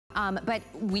But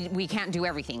we can't do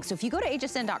everything. So if you go to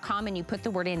hsn.com and you put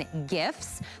the word in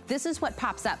gifts, this is what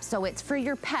pops up. So it's for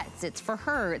your pets, it's for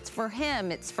her, it's for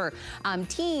him, it's for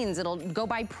teens, it'll go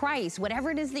by price,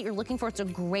 whatever it is that you're looking for. It's a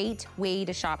great way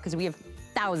to shop because we have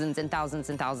thousands and thousands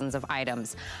and thousands of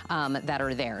items that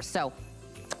are there. So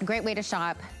great way to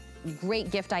shop. Great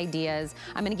gift ideas.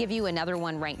 I'm gonna give you another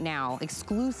one right now,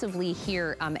 exclusively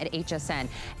here at HSN.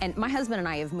 And my husband and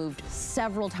I have moved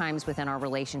several times within our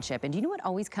relationship. And do you know what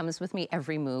always comes with me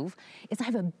every move? Is I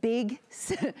have a big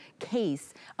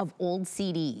case of old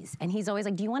CDs. And he's always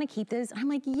like, do you wanna keep this? And I'm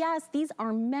like, yes, these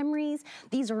are memories.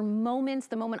 These are moments.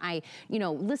 The moment I,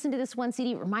 listen to this one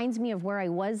CD, it reminds me of where I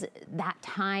was that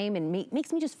time and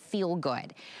makes me just feel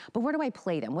good. But where do I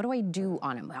play them? What do I do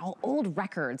on them? Old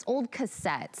records, old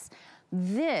cassettes.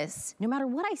 This, no matter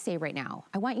what I say right now,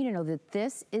 I want you to know that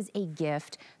this is a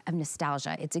gift of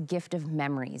nostalgia. It's a gift of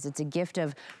memories. It's a gift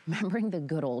of remembering the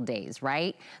good old days,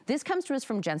 right? This comes to us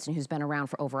from Jensen, who's been around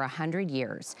for over 100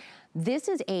 years. This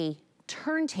is a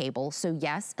turntable, so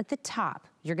yes, at the top,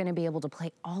 you're gonna be able to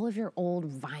play all of your old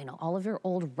vinyl, all of your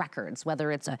old records,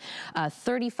 whether it's a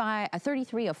 35, a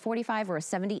 33, a 45, or a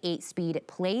 78 speed. It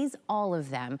plays all of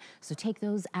them. So take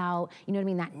those out. You know what I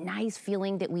mean? That nice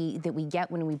feeling that we get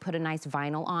when we put a nice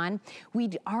vinyl on. We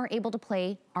are able to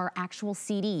play our actual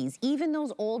CDs. Even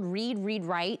those old read,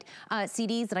 write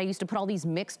CDs that I used to put all these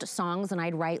mixed songs and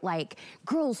I'd write like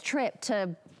Girls Trip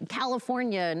to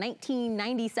California,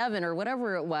 1997 or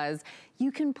whatever it was.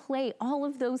 You can play all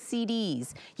of those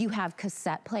CDs. You have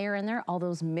cassette player in there, all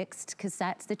those mixed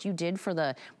cassettes that you did for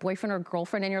the boyfriend or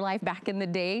girlfriend in your life back in the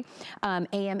day.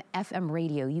 AM, FM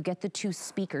radio, you get the 2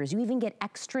 speakers. You even get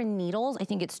extra needles. I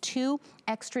think it's 2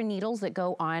 extra needles that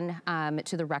go on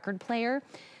to the record player.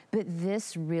 But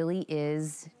this really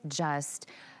is just,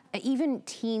 even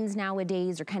teens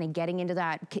nowadays are kind of getting into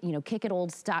that, kick it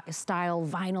old style,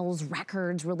 vinyls,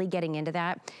 records, really getting into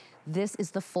that. This is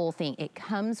the full thing. It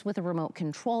comes with a remote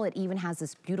control. It even has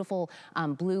this beautiful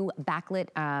blue backlit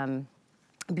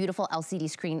beautiful LCD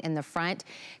screen in the front.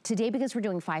 Today, because we're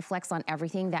doing 5 flex on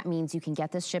everything, that means you can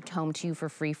get this shipped home to you for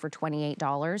free for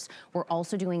 $28. We're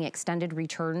also doing extended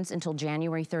returns until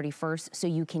January 31st, so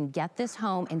you can get this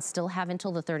home and still have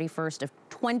until the 31st of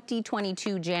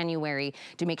 2022 January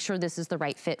to make sure this is the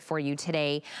right fit for you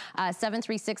today.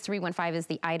 736315 is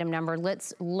the item number.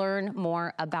 Let's learn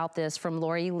more about this from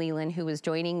Lori Leland, who is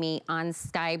joining me on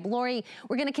Skype. Lori,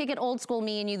 we're gonna kick it old school,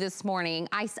 me and you this morning.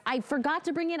 I forgot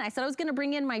to bring in, I said I was gonna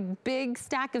bring in my big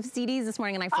stack of CDs this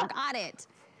morning and I forgot it.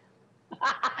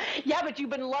 Yeah, but you've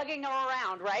been lugging them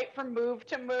around, right? From move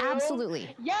to move.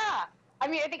 Absolutely. Yeah. I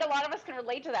mean, I think a lot of us can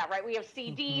relate to that, right? We have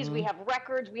CDs, we have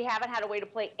records, we haven't had a way to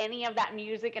play any of that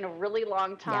music in a really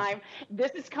long time. Yeah.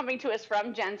 This is coming to us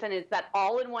from Jensen. It's that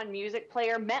all-in-one music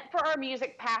player meant for our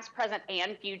music past, present,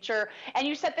 and future. And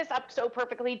you set this up so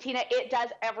perfectly, Tina. It does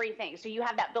everything. So you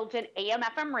have that built-in AM,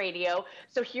 FM radio.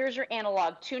 So here's your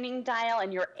analog tuning dial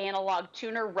and your analog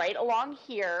tuner right along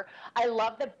here. I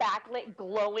love the backlit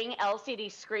glowing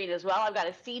LCD screen as well. I've got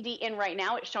a CD in right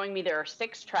now. It's showing me there are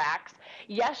 6 tracks.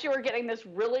 Yes, you are getting this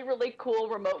really, really cool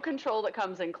remote control that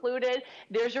comes included.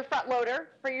 There's your front loader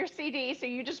for your CD. So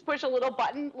you just push a little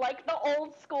button like the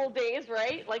old school days,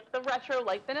 right? Like the retro,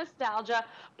 like the nostalgia,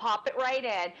 pop it right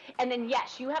in. And then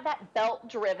yes, you have that belt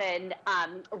driven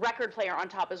record player on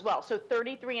top as well. So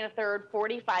 33 1/3,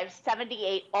 45,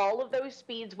 78, all of those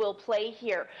speeds will play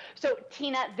here. So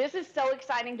Tina, this is so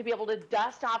exciting to be able to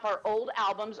dust off our old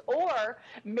albums, or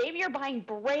maybe you're buying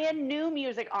brand new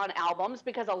music on albums,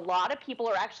 because a lot of people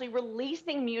are actually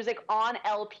releasing music on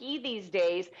LP these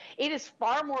days. It is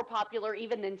far more popular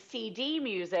even than CD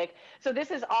music. So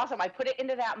this is awesome. I put it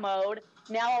into that mode.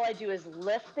 Now all I do is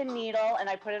lift the needle and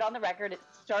I put it on the record. It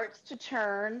starts to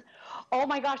turn. Oh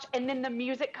my gosh. And then the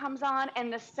music comes on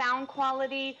and the sound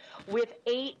quality with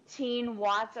 18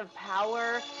 watts of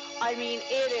power. I mean,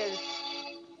 it is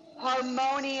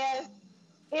harmonious.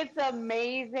 It's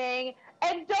amazing.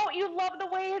 And don't you love the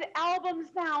way an album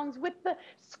sounds with the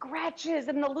scratches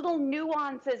and the little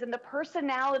nuances and the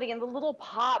personality and the little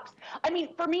pops? I mean,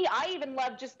 for me, I even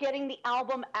love just getting the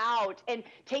album out and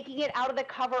taking it out of the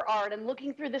cover art and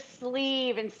looking through the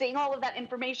sleeve and seeing all of that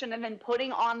information and then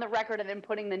putting on the record and then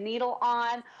putting the needle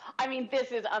on. I mean,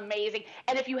 this is amazing.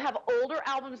 And if you have older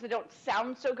albums that don't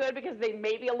sound so good because they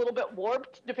may be a little bit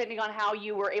warped depending on how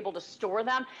you were able to store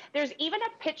them, there's even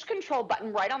a pitch control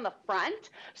button right on the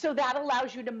front. So that allows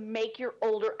allows you to make your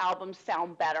older albums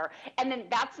sound better. And then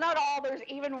that's not all. There's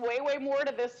even way, way more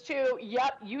to this too.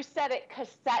 Yep, you said it,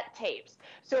 cassette tapes.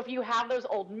 So if you have those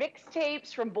old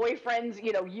mixtapes from boyfriends,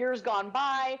 you know, years gone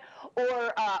by,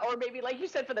 or maybe like you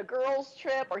said for the girls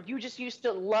trip, or you just used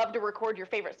to love to record your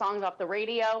favorite songs off the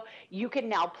radio, you can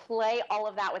now play all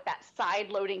of that with that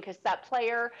side-loading cassette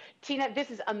player. Tina,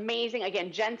 this is amazing.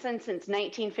 Again, Jensen, since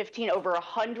 1915, over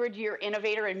 100-year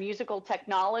innovator in musical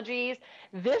technologies.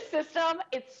 This system,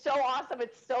 it's so awesome.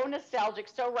 It's so nostalgic,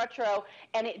 so retro,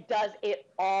 and it does it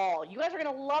all. You guys are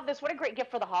going to love this. What a great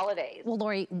gift for the holidays. Well,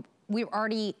 Lori, we're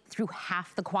already through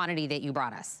half the quantity that you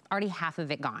brought us, already half of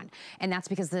it gone. And that's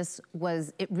because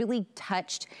it really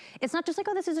touched, it's not just like,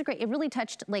 oh, this is great. It really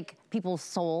touched like people's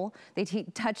soul. They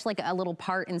touched like a little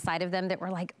part inside of them that were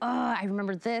like, oh, I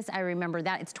remember this, I remember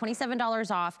that. It's $27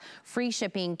 off, free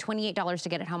shipping, $28 to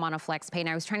get it home on a flex pay. And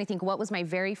I was trying to think, what was my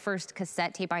very first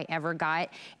cassette tape I ever got?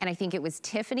 And I think it was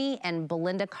Tiffany and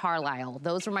Belinda Carlisle.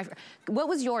 Those were my, what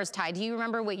was yours, Ty? Do you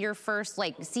remember what your first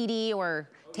like CD or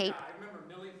tape? Yeah, I remember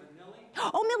Milli Vanilli.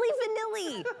 Oh, Milli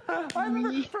Vanilli. I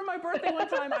remember for my birthday one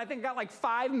time, I think got like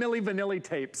 5 Milli Vanilli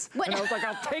tapes. What? And I was like,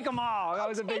 I'll take them all. I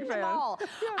was a big fan. Yeah.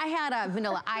 I had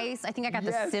Vanilla Ice. I think I got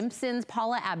The Simpsons,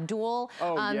 Paula Abdul.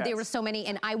 Oh, yes. There were so many.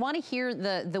 And I want to hear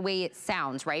the way it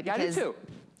sounds, right? Yeah, because I do too.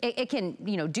 It can,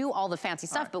 you know, do all the fancy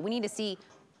stuff, but we need to see.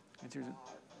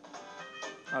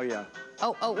 Oh, yeah.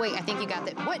 Oh, wait, I think you got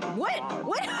that. What?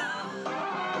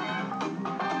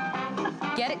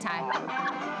 Get it, Ty.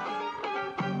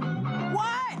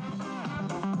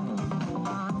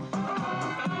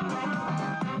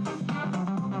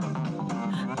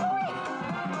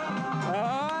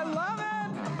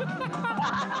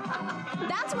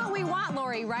 That's what we want,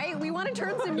 Lori, right? We want to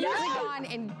turn some music on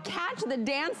and catch the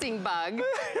dancing bug.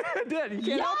 I did. You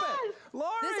can't help it.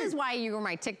 Lori! This is why you were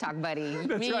my TikTok buddy.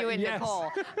 That's Me, right. you, and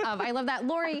Nicole. I love that.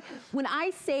 Lori, when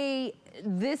I say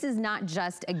this is not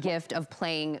just a gift of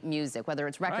playing music, whether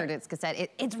it's record, it's cassette,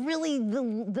 it's really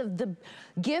the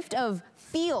gift of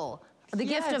feel. The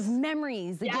gift of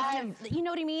memories, the gift of, you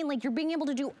know what I mean? Like you're being able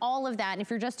to do all of that. And if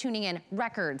you're just tuning in,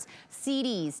 records,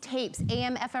 CDs, tapes,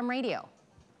 AM, FM radio.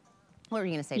 What were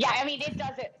you gonna say? Yeah, I mean, it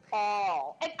does it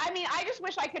all. And I mean, I just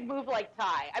wish I could move like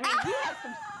Ty. I mean, he has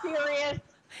some serious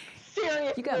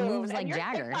you got moves like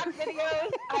Jagger. TikTok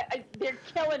videos, they're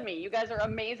killing me. You guys are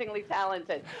amazingly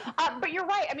talented. But you're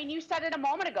right. I mean, you said it a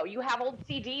moment ago. You have old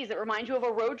CDs that remind you of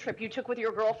a road trip you took with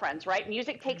your girlfriends, right?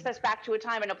 Music takes us back to a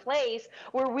time and a place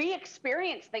where we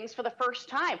experience things for the first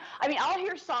time. I mean, I'll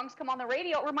hear songs come on the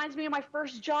radio. It reminds me of my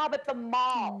first job at the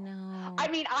mall. No. I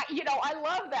mean, I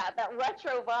love that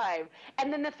retro vibe.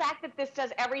 And then the fact that this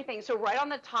does everything. So right on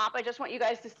the top, I just want you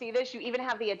guys to see this. You even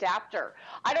have the adapter.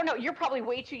 I don't know. You're probably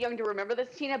way too young to remember this,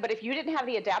 Tina, but if you didn't have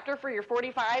the adapter for your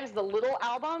 45s, the little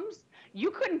albums, you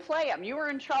couldn't play them. You were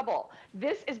in trouble.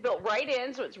 This is built right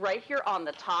in, so it's right here on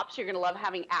the top, so you're going to love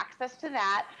having access to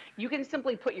that. You can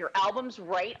simply put your albums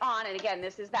right on, and again,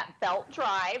 this is that belt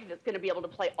drive that's going to be able to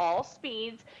play all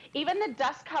speeds. Even the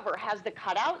dust cover has the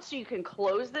cutout, so you can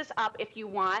close this up if you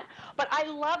want. But I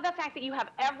love the fact that you have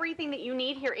everything that you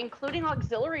need here, including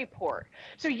auxiliary port.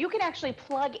 So you can actually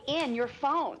plug in your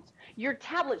phones, your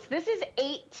tablets. This is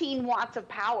 18 watts of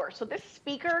power. So this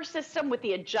speaker system with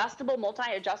the adjustable,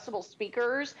 multi-adjustable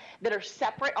speakers that are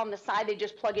separate on the side, they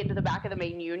just plug into the back of the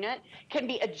main unit, can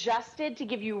be adjusted to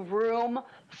give you room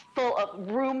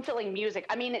filling music.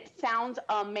 I mean, it sounds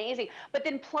amazing. But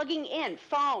then plugging in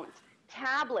phones,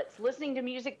 tablets, listening to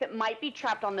music that might be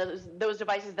trapped on those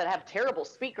devices that have terrible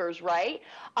speakers, right?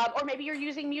 Or maybe you're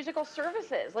using musical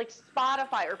services like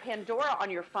Spotify or Pandora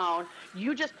on your phone.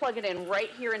 You just plug it in right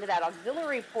here into that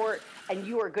auxiliary port and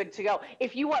you are good to go.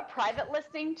 If you want private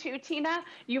listening too, Tina,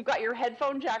 you've got your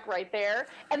headphone jack right there.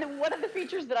 And then one of the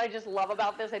features that I just love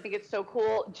about this, I think it's so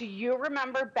cool. Do you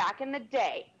remember back in the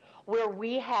day where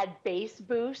we had bass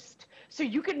boost? So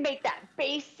you could make that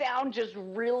bass sound just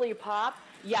really pop.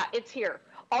 Yeah, it's here.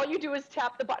 All you do is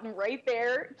tap the button right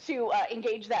there to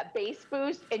engage that bass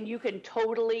boost, and you can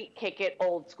totally kick it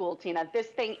old school, Tina. This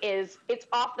thing it's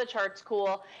off the charts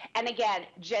cool. And again,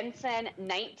 Jensen,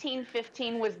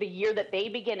 1915 was the year that they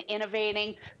began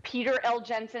innovating. Peter L.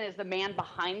 Jensen is the man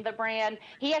behind the brand.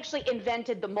 He actually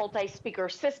invented the multi-speaker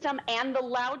system and the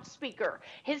loudspeaker.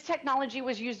 His technology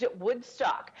was used at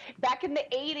Woodstock. Back in the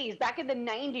 80s, back in the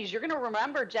 90s, you're going to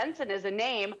remember Jensen as a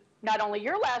name. not only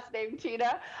your last name,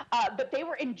 Tina, but they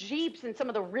were in Jeeps and some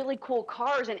of the really cool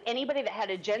cars, and anybody that had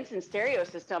a Jensen stereo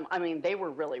system, I mean, they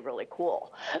were really, really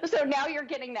cool. So now you're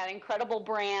getting that incredible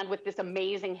brand with this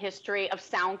amazing history of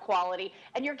sound quality,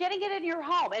 and you're getting it in your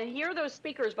home. And here are those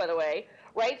speakers, by the way,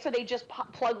 right? So they just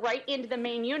plug right into the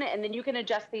main unit, and then you can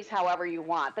adjust these however you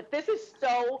want. But this is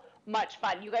so much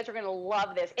fun. You guys are going to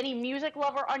love this. Any music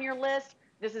lover on your list,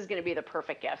 this is going to be the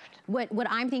perfect gift. What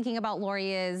I'm thinking about,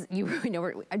 Lori, is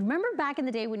I remember back in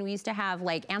the day when we used to have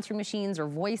like answering machines or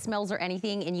voicemails or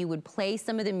anything, and you would play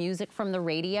some of the music from the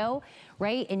radio,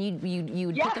 right? And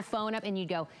you'd put the phone up and you'd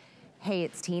go, "Hey,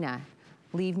 it's Tina.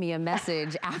 Leave me a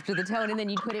message after the tone," and then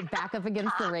you'd put it back up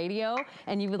against the radio,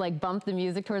 and you would like bump the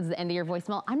music towards the end of your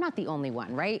voicemail. I'm not the only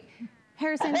one, right?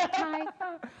 Harrison, Ty?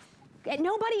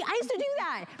 Nobody, I used to do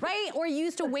that, right? Or you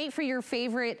used to wait for your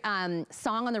favorite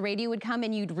song on the radio would come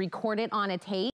and you'd record it on a tape.